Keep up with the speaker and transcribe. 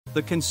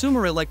The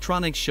Consumer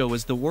Electronics Show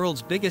is the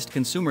world's biggest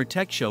consumer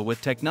tech show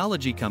with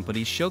technology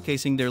companies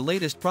showcasing their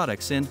latest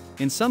products and,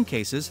 in some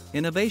cases,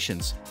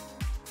 innovations.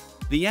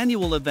 The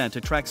annual event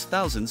attracts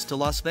thousands to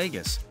Las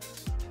Vegas.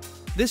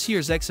 This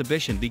year's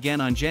exhibition began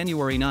on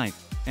January 9th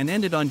and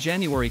ended on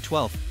January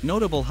 12th.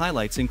 Notable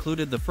highlights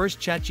included the first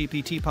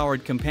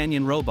ChatGPT-powered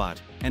companion robot,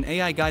 an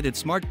AI-guided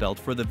smart belt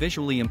for the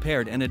visually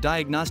impaired, and a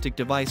diagnostic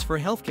device for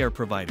healthcare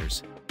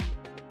providers.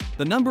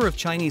 The number of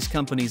Chinese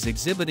companies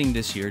exhibiting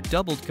this year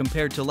doubled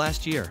compared to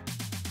last year.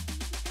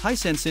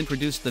 Hisense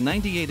introduced the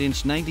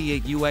 98-inch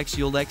 98UX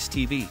ULED X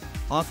TV,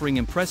 offering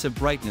impressive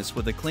brightness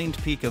with a claimed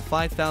peak of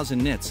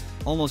 5,000 nits,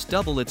 almost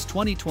double its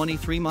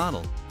 2023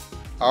 model.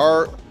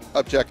 Our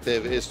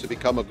objective is to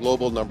become a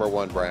global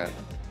 #1 brand.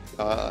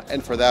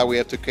 And for that we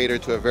have to cater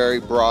to a very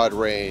broad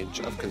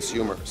range of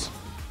consumers.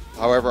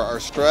 However, our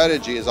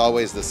strategy is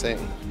always the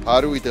same.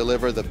 How do we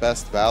deliver the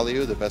best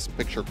value, the best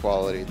picture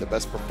quality, the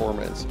best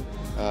performance,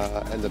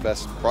 and the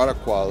best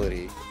product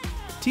quality?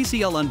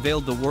 TCL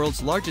unveiled the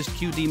world's largest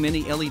QD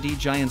Mini LED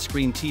giant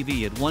screen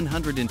TV at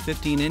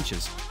 115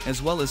 inches,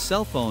 as well as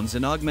cell phones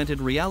and augmented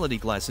reality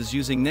glasses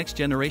using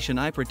next-generation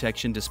eye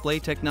protection display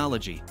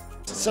technology.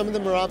 Some of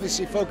them are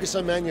obviously focused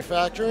on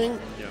manufacturing,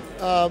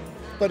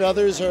 but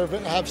others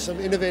have some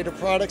innovative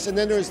products. And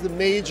then there's the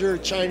major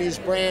Chinese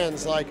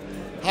brands like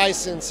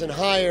Hisense and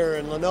Haier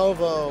and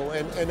Lenovo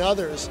and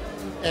others.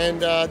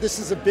 And this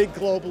is a big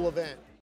global event.